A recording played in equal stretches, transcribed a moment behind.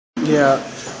Yeah,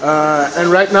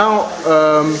 and right now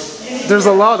there's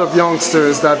a lot of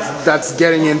youngsters that's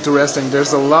getting into wrestling.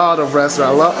 There's a lot of wrestlers,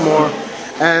 a lot more,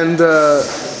 and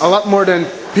a lot more than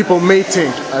people may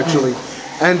think actually.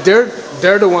 And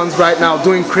they're the ones right now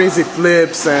doing crazy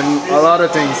flips and a lot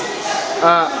of things.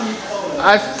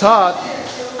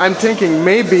 I'm thinking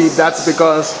maybe that's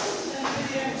because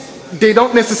they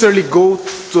don't necessarily go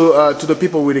to the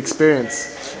people with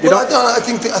experience. Well, I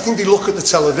think they look at the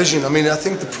television. I mean, I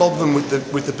think the problem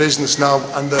with the business now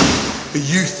and the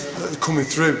youth that are coming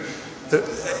through, that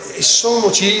it's so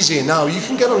much easier now. You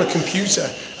can get on a computer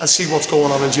and see what's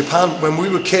going on in Japan. When we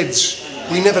were kids,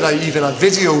 we never even had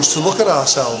videos to look at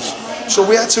ourselves, so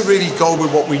we had to really go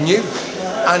with what we knew.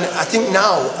 And I think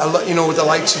now, you know, with the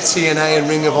likes of TNA and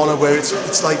Ring of Honor, where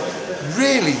it's like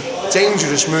really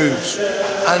dangerous moves,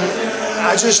 and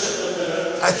I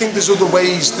think there's other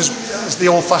ways. There's the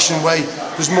old-fashioned way.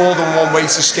 There's more than one way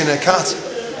to skin a cat.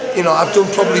 You know, I've done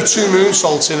probably 2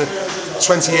 moonsaults in a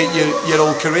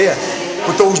 28-year-old career,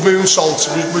 but those moonsaults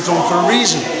were done for a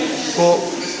reason. But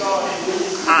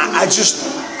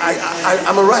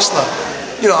I'm a wrestler.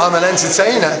 You know, I'm an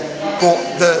entertainer, but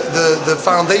the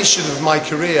foundation of my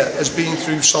career has been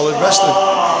through solid wrestling.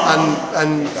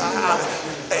 And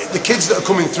the kids that are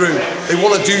coming through, they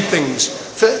want to do things.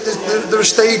 There are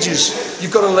stages.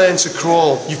 You've got to learn to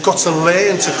crawl. You've got to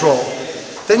learn to crawl.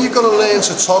 Then you've got to learn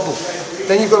to toddle.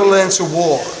 Then you've got to learn to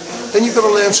walk. Then you've got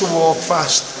to learn to walk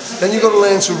fast. Then you've got to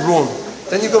learn to run.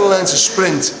 Then you've got to learn to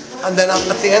sprint. And then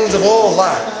at the end of all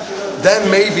that, then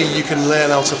maybe you can learn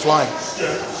how to fly.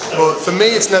 But for me,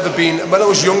 it's never been. When I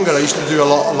was younger, I used to do a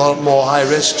lot more high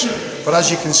risks. But as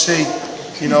you can see,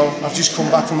 you know, I've just come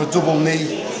back from a double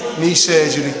knee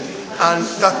surgery. And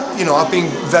that, you know, I've been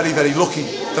very, very lucky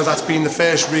that that's been the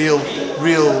first real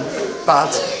bad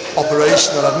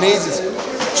operation that I've needed.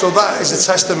 So that is a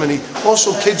testimony.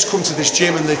 Also, kids come to this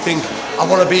gym and they think, I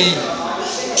want to be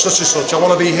such and such, I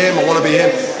want to be him, I want to be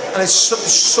him. And it's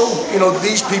so, you know,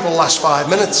 these people last 5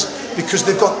 minutes because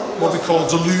they've got what we call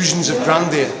delusions of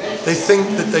grandeur. They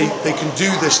think that they can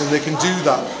do this and they can do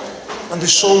that. And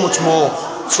there's so much more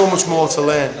to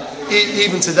learn.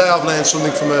 Even today I've learned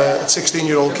something from a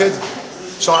 16-year-old kid.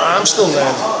 So I'm still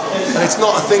learning. And it's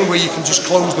not a thing where you can just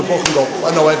close the book and go,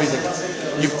 I know everything.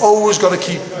 You've always got to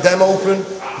keep them open,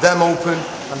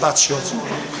 and that's shut.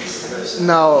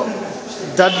 Now,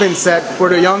 that being said, for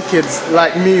the young kids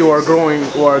like me who are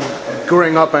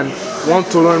growing up and want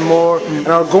to learn more and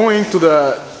are going to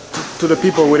the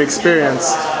people with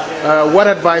experience, what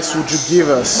advice would you give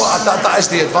us? Well, that is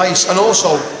the advice. And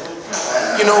also,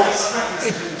 you know,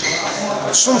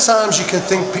 sometimes you can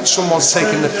think someone's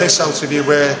taking the piss out of you,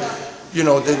 where, you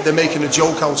know, they're making a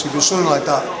joke out of you, something like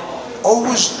that.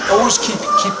 Always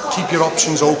keep your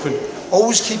options open.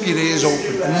 Always keep your ears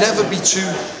open, and never be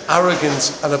too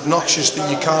arrogant and obnoxious that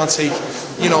you can't take.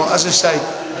 You know, as I say,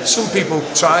 some people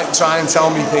try and tell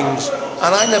me things,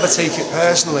 and I never take it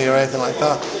personally or anything like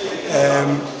that.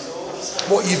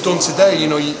 What you've done today, you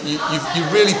know, you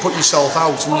really put yourself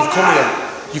out, and you've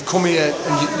come here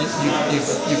and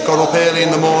you've got up early in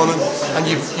the morning and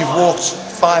you've walked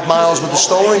 5 miles with a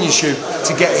stone in your shoe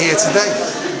to get here today.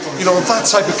 You know, that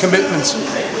type of commitment.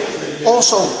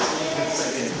 Also,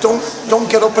 don't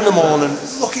get up in the morning,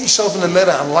 look at yourself in the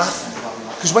mirror and laugh.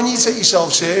 Because when you take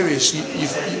yourself serious,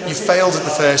 you've failed at the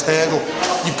first hurdle.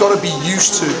 You've got to be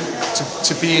used to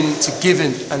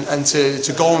giving and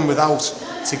to going without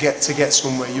to get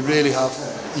somewhere. You really have.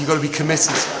 You've got to be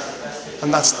committed,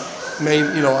 and that's main.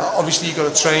 You know, obviously you've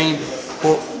got to train,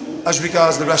 but as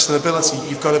regards the wrestling ability,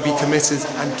 you've got to be committed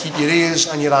and keep your ears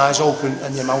and your eyes open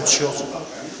and your mouth shut.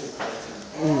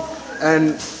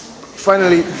 And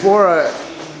finally,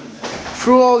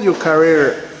 through all your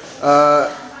career,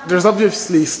 there's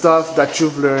obviously stuff that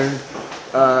you've learned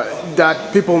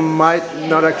that people might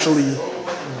not actually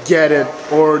get it,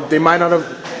 or they might not have.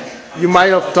 You might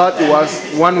have thought it was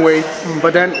one way,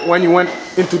 but then when you went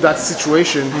into that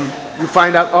situation, you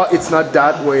find out, oh, it's not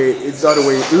that way, it's the other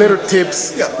way. Little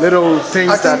tips, little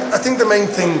things I think the main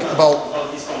thing about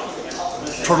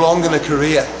prolonging a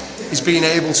career is being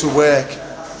able to work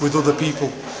with other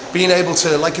people, being able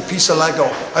to, like a piece of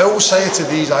Lego. I always say it to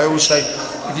these. I always say,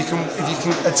 if you can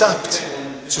adapt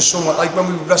to someone, like when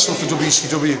we wrestled for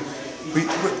WCW, we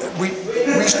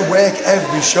used to work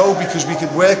every show because we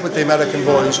could work with the American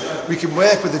boys, we could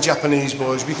work with the Japanese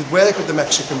boys, we could work with the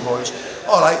Mexican boys.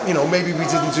 All right, you know, maybe we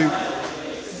didn't do.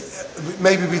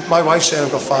 My wife's saying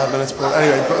I've got 5 minutes, but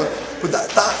anyway, but that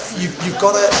you've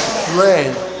got to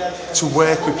learn to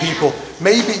work with people.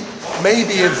 Maybe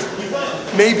if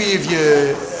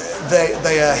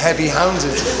they are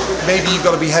heavy-handed, maybe you've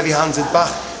got to be heavy-handed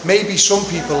back. maybe some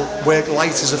people work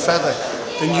light as a feather,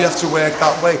 then you have to work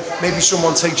that way. Maybe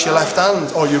someone takes your left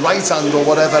hand or your right hand or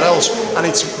whatever else, and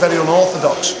it's very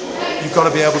unorthodox. You've got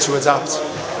to be able to adapt.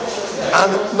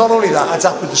 And not only that,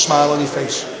 adapt with a smile on your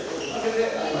face.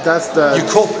 Your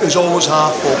cup is always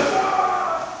half full.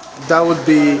 That would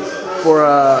be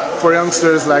for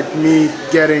youngsters like me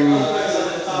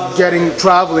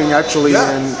traveling actually. Yeah.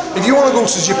 And if you want to go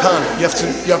to Japan,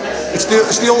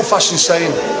 it's the old-fashioned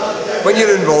saying, when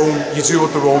you're in Rome, you do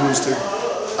what the Romans do.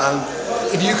 And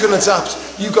if you can adapt,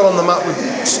 you got on the mat with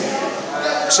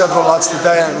several lads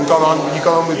today and you got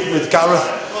on with Gareth,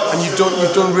 and you've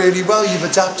done really well. You've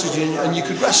adapted, and you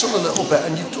could wrestle a little bit,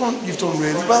 and you've done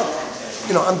really well.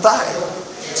 You know, and that,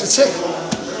 it's a tick.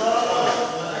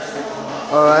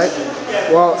 all right.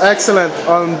 Well, excellent.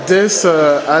 On this,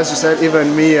 as you said,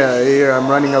 even me here, I'm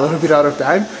running a little bit out of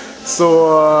time.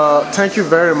 So thank you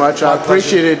very much. I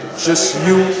appreciate it. Just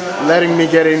you letting me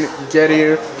get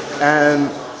here, and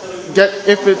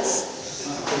if it's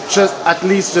just at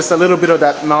least just a little bit of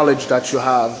that knowledge that you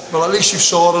have. Well, at least you've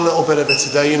saw a little bit of it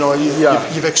today. You know,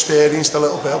 you've experienced a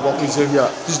little bit of what we do. Yeah.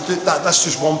 That's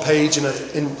just one page in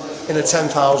a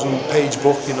 10,000 page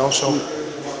book. You know, so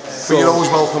you're always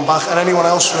welcome back. And anyone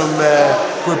else from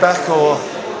Quebec or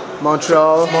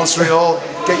Montreal,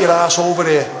 get your ass over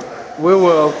here. We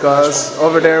will, cause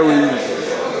over there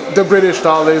the British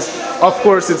style is, of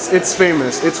course, it's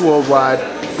famous, it's worldwide.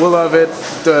 We love it.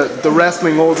 The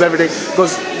wrestling holds everything,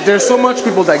 because there's so much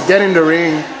people that get in the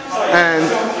ring and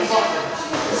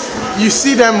you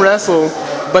see them wrestle,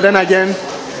 but then again,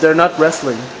 they're not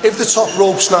wrestling. If the top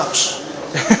rope snaps,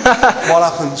 what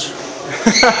happens?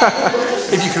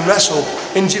 If you can wrestle,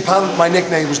 in Japan, my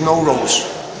nickname was No Ropes,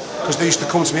 because they used to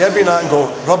come to me every night and go,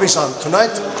 Robbie-san,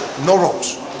 tonight, no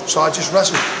ropes. So I just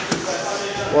wrestle.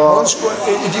 Well,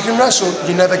 if you can wrestle,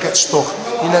 you never get stuck.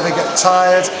 You never get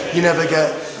tired. You never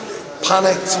get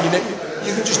panicked.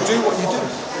 You can just do what you do.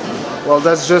 Well,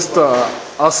 that's just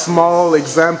a small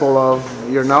example of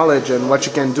your knowledge and what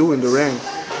you can do in the ring.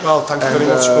 Well, thank you very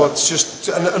much, but it's just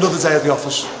another day at the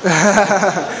office.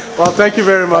 Well, thank you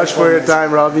very much for your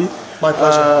time, Robbie. My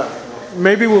pleasure.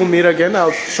 Maybe we'll meet again.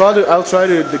 I'll try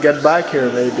to get back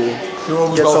here. Maybe. You're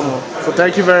always welcome. So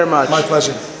thank you very much. My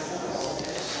pleasure.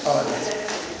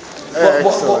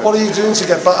 What are you doing to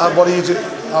get back? How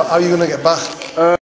are you going to get back?